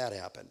 How does that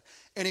happen?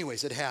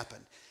 Anyways, it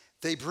happened.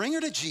 They bring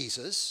her to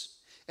Jesus,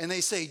 and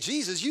they say,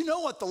 Jesus, you know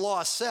what the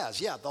law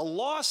says. Yeah, the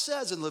law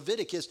says in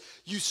Leviticus,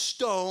 you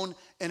stone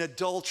an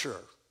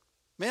adulterer.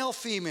 Male,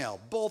 female,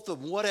 both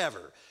of them,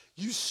 whatever.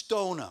 You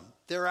stone them.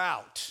 They're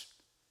out.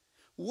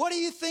 What do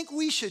you think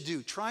we should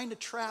do? Trying to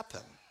trap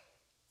him.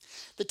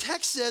 The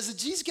text says that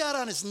Jesus got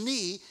on his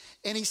knee,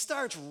 and he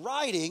starts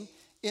writing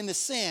in the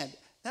sand.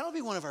 That'll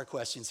be one of our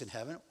questions in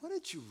heaven. What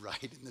did you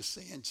write in the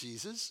sand,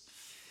 Jesus?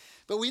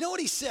 But we know what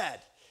he said.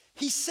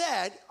 He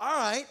said, all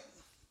right,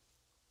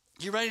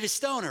 you're ready to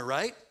stone her,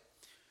 right?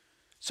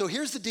 So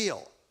here's the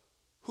deal.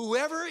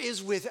 Whoever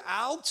is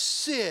without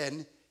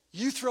sin,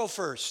 you throw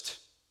first.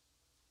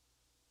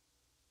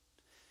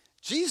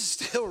 Jesus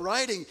is still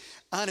writing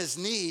on his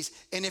knees,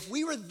 and if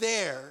we were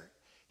there,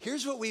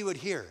 here's what we would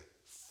hear.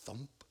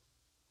 Thump,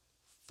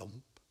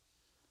 thump,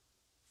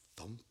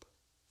 thump,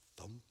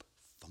 thump,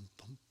 thump,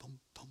 thump, thump,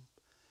 thump.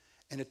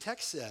 And the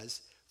text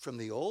says, from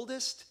the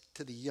oldest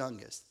to the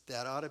youngest,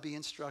 that ought to be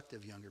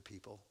instructive, younger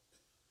people.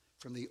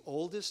 From the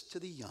oldest to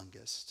the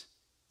youngest,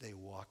 they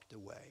walked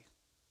away.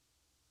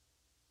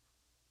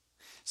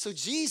 So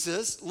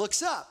Jesus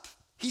looks up.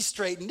 He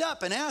straightened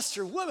up and asked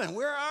her, woman,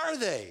 where are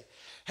they?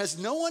 Has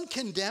no one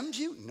condemned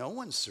you? No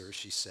one, sir,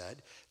 she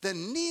said.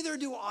 Then neither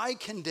do I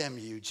condemn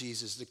you,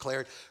 Jesus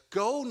declared.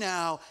 Go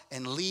now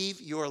and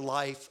leave your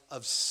life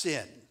of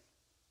sin.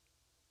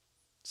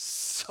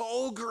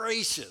 So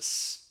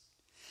gracious.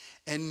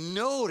 And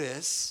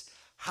notice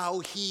how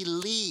he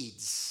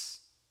leads.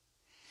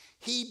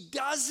 He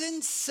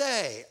doesn't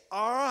say,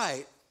 all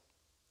right,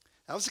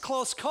 that was a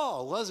close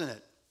call, wasn't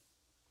it?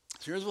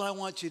 So here's what I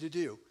want you to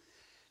do.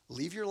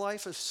 Leave your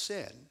life of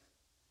sin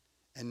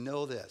and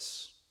know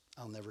this,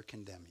 I'll never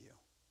condemn you.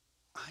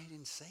 I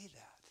didn't say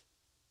that.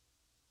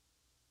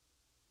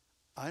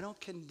 I don't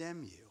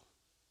condemn you.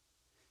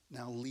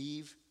 Now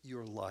leave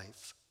your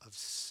life of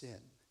sin.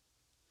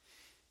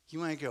 You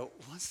might go,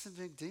 what's the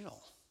big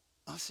deal?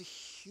 Oh, it's a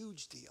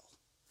huge deal.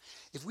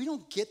 If we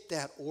don't get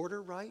that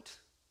order right,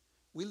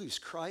 we lose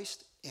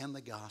Christ and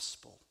the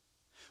gospel.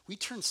 We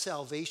turn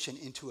salvation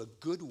into a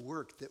good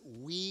work that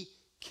we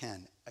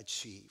can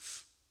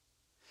achieve.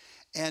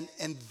 And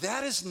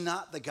that is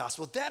not the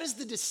gospel. That is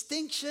the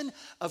distinction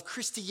of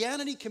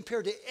Christianity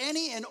compared to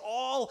any and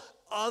all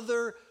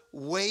other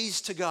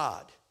ways to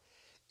God,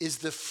 is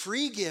the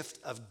free gift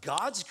of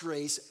God's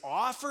grace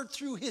offered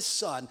through his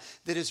Son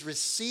that is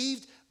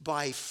received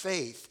by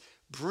faith,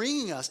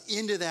 bringing us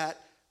into that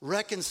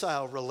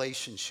reconciled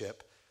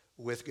relationship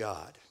with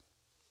God.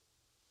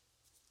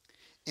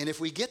 And if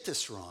we get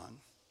this wrong,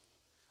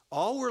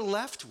 all we're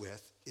left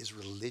with is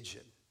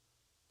religion.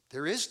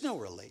 There is no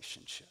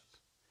relationship.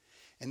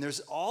 And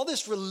there's all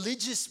this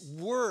religious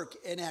work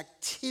and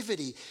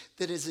activity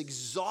that is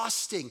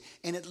exhausting,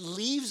 and it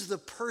leaves the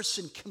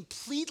person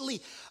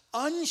completely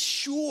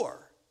unsure.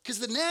 Because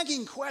the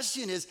nagging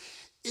question is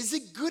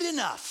it good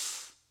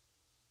enough?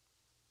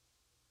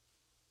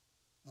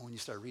 Well, when you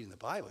start reading the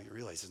Bible, you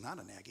realize it's not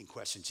a nagging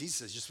question. Jesus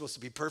says, you're supposed to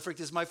be perfect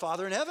as my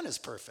Father in heaven is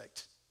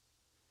perfect.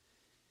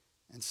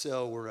 And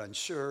so we're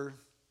unsure,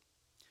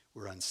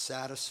 we're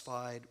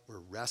unsatisfied,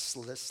 we're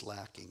restless,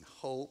 lacking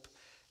hope,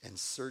 and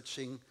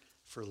searching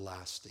for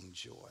lasting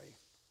joy.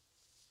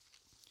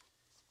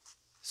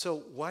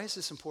 So why is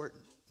this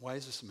important? Why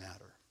does this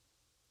matter?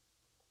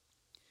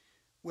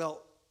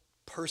 Well,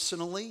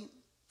 personally,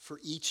 for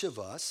each of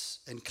us,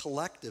 and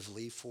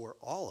collectively for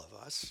all of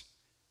us,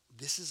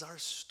 this is our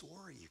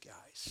story, you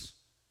guys.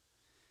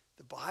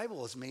 The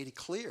Bible has made it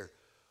clear.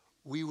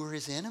 We were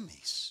his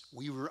enemies.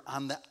 We were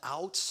on the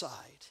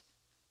outside.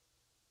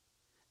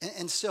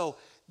 And so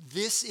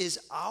this is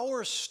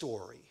our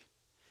story.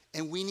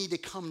 And we need to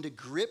come to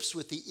grips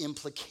with the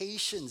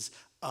implications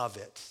of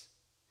it.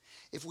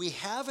 If we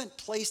haven't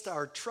placed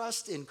our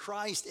trust in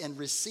Christ and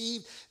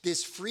received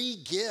this free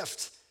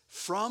gift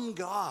from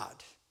God,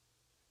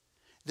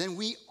 then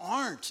we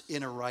aren't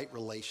in a right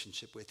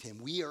relationship with him.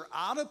 We are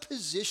out of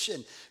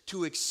position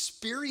to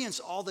experience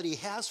all that he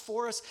has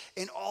for us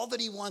and all that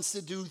he wants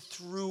to do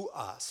through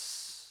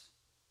us.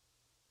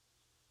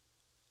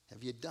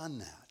 Have you done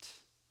that?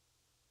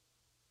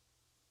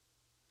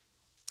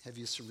 Have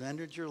you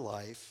surrendered your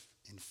life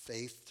in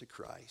faith to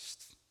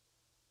Christ?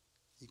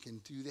 You can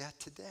do that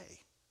today.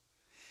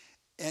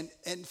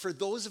 And for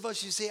those of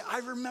us who say, I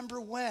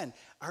remember when,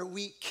 are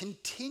we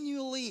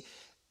continually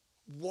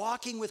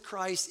walking with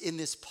Christ in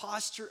this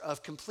posture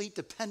of complete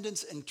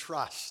dependence and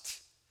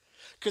trust?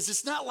 Because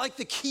it's not like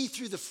the key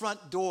through the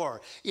front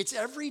door. It's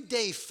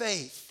everyday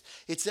faith.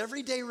 It's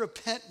everyday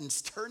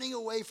repentance, turning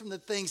away from the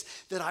things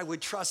that I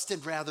would trust in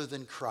rather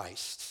than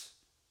Christ.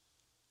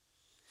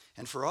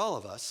 And for all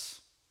of us,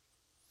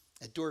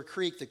 at Door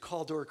Creek, they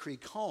call Door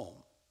Creek home,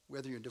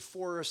 whether you're in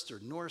DeForest or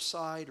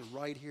Northside or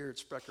right here at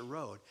Sprecher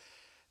Road.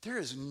 There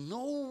is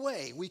no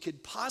way we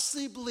could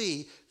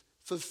possibly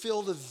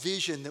fulfill the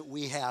vision that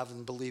we have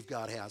and believe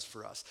God has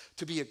for us.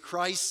 To be a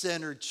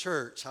Christ-centered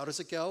church. How does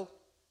it go?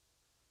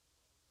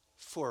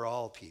 For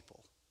all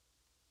people.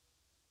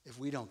 if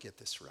we don't get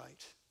this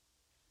right,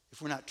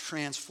 if we're not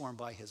transformed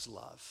by his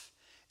love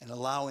and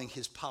allowing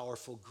his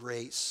powerful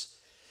grace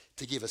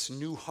to give us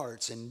new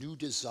hearts and new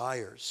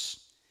desires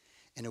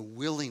and a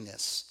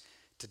willingness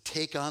to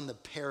take on the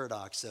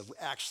paradox of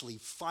actually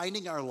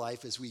finding our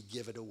life as we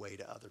give it away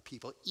to other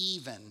people,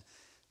 even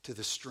to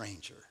the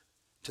stranger,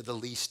 to the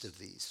least of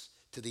these,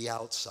 to the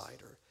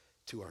outsider,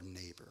 to our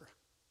neighbor.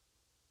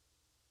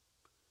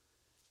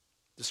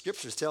 The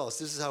scriptures tell us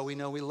this is how we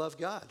know we love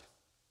God.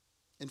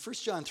 In 1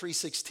 John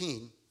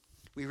 3:16,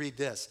 we read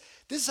this.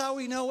 This is how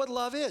we know what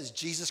love is.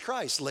 Jesus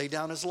Christ laid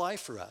down his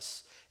life for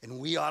us, and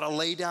we ought to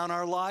lay down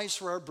our lives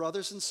for our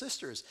brothers and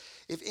sisters.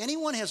 If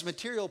anyone has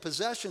material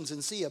possessions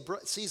and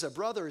sees a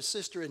brother or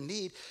sister in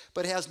need,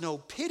 but has no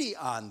pity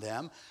on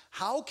them,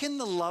 how can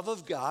the love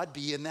of God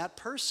be in that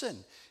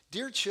person?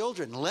 Dear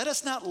children, let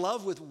us not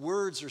love with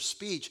words or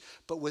speech,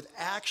 but with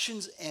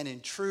actions and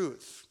in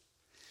truth.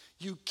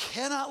 You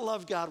cannot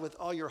love God with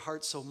all your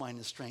heart, soul, mind,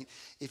 and strength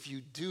if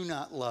you do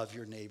not love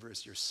your neighbor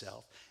as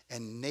yourself.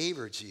 And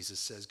neighbor, Jesus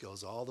says,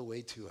 goes all the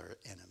way to our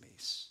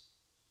enemies.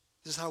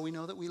 This is how we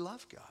know that we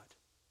love God.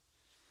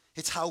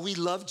 It's how we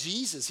love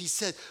Jesus. He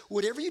said,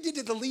 whatever you did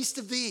to the least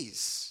of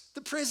these,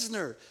 the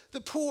prisoner,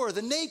 the poor,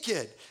 the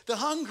naked, the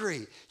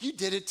hungry, you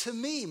did it to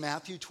me,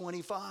 Matthew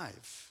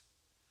 25.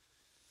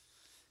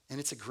 And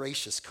it's a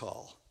gracious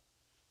call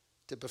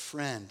to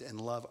befriend and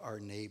love our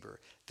neighbor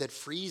that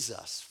frees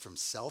us from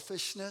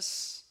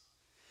selfishness,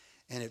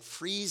 and it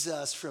frees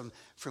us from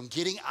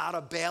getting out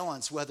of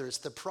balance, whether it's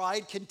the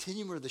pride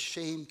continuum or the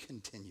shame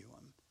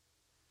continuum,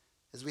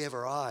 as we have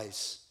our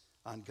eyes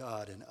on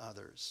God and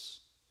others.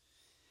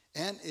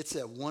 And it's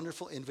a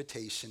wonderful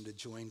invitation to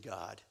join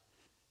God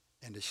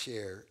and to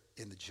share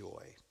in the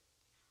joy.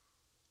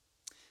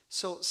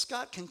 So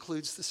Scott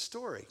concludes the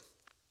story.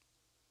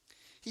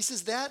 He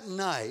says that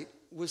night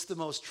was the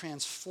most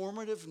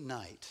transformative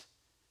night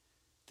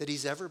that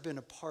he's ever been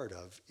a part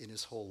of in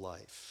his whole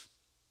life.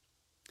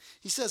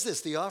 He says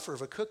this, the offer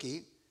of a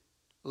cookie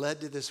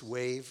led to this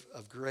wave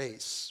of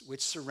grace,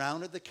 which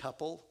surrounded the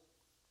couple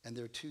and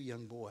their 2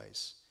 young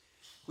boys,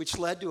 which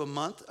led to a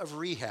month of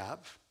rehab,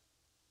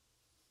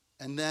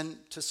 and then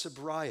to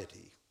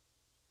sobriety,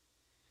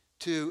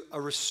 to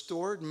a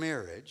restored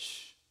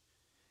marriage,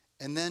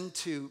 and then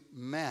to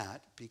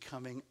Matt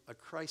becoming a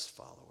Christ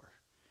follower.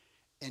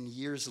 And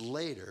years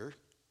later,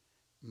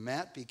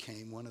 Matt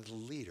became one of the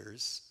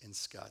leaders in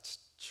Scott's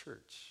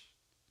church.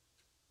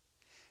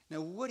 Now,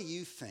 what do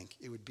you think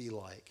it would be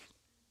like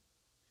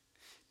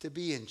to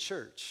be in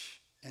church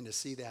and to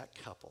see that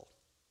couple,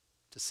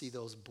 to see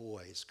those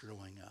boys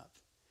growing up,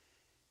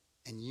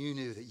 and you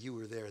knew that you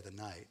were there the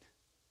night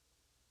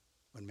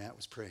when Matt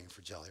was praying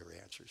for Jolly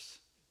Ranchers?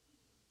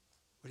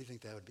 What do you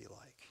think that would be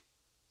like?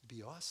 It'd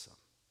be awesome.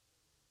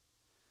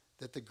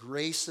 That the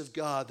grace of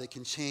God that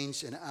can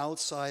change an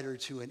outsider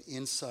to an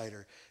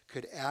insider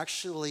could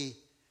actually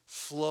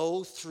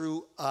flow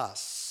through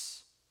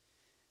us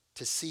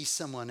to see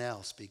someone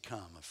else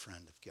become a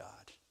friend of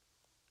God.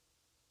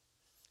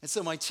 And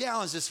so my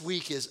challenge this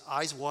week is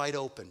eyes wide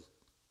open.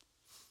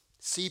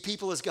 See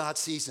people as God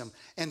sees them.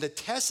 And the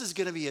test is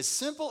going to be as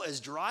simple as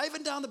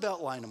driving down the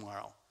Beltline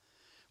tomorrow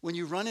when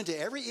you run into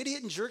every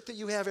idiot and jerk that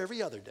you have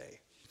every other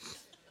day.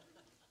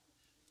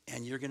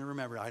 And you're going to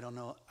remember, I don't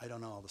know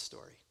all the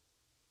story.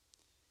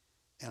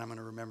 And I'm going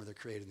to remember they're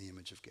created in the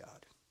image of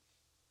God.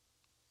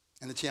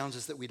 And the challenge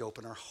is that we'd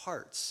open our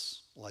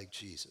hearts like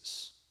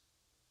Jesus.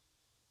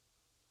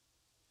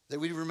 That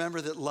we remember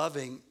that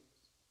loving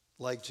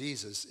like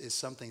Jesus is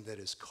something that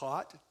is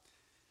caught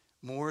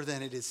more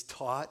than it is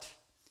taught.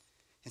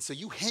 And so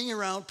you hang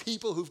around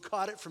people who've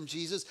caught it from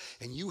Jesus,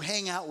 and you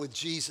hang out with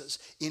Jesus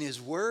in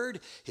his word,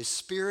 his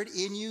spirit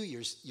in you.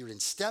 You're in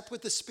step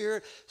with the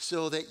Spirit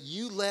so that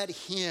you let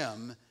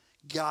him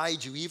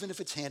guide you, even if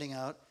it's handing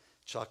out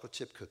chocolate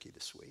chip cookie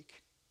this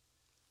week.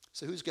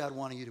 So who's God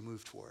wanting you to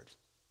move toward?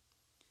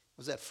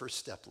 What does that first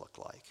step look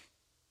like?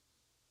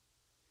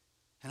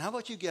 And how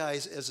about you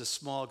guys as a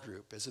small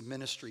group, as a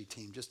ministry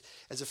team, just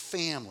as a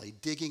family,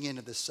 digging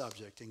into the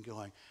subject and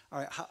going, all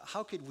right,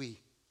 how could we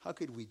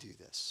do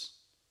this?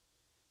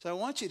 So I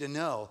want you to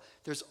know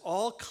there's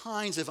all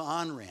kinds of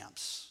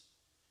on-ramps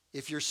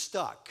if you're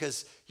stuck,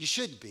 because you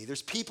shouldn't be.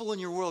 There's people in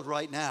your world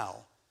right now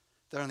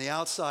that are on the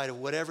outside of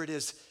whatever it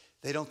is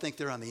they don't think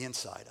they're on the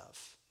inside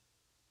of.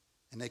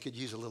 And they could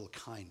use a little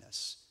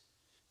kindness.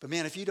 But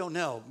man, if you don't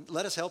know,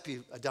 let us help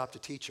you adopt a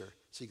teacher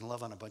so you can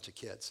love on a bunch of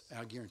kids. And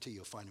I guarantee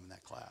you'll find them in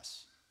that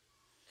class.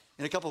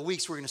 In a couple of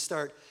weeks, we're going to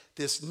start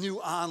this new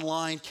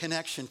online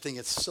connection thing.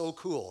 It's so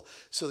cool.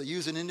 So that you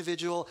as an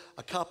individual,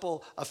 a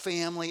couple, a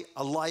family,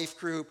 a life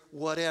group,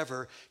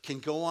 whatever, can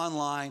go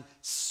online,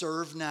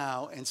 serve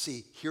now, and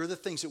see, here are the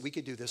things that we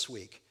could do this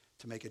week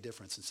to make a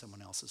difference in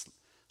someone else's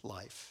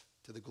life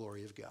to the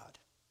glory of God.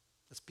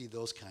 Let's be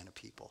those kind of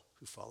people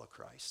who follow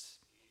Christ.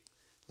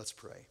 Let's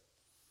pray.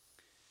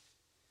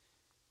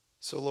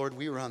 So, Lord,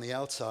 we were on the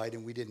outside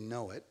and we didn't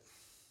know it.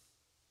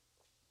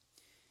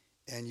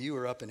 And you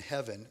were up in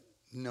heaven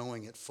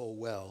knowing it full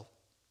well.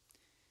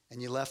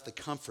 And you left the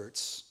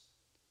comforts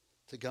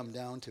to come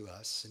down to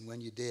us. And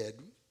when you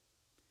did,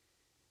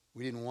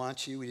 We didn't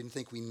want you. We didn't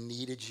think we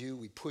needed you.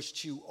 We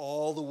pushed you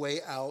all the way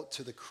out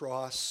to the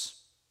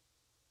cross,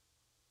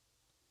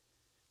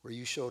 where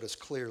you showed us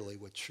clearly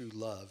what true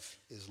love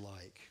is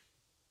like.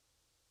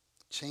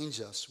 Change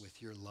us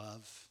with your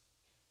love.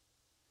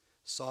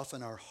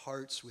 Soften our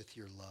hearts with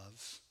your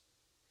love.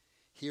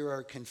 Hear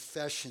our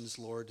confessions,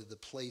 Lord, to the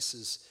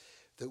places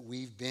that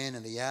we've been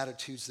and the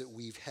attitudes that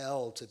we've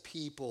held to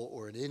people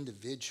or an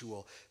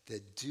individual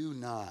that do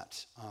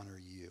not honor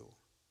you.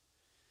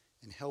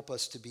 And help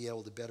us to be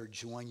able to better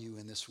join you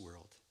in this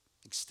world,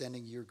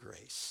 extending your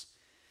grace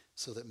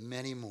so that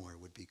many more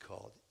would be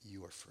called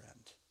your friend.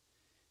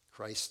 In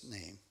Christ's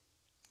name,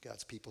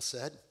 God's people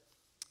said,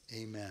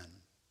 amen.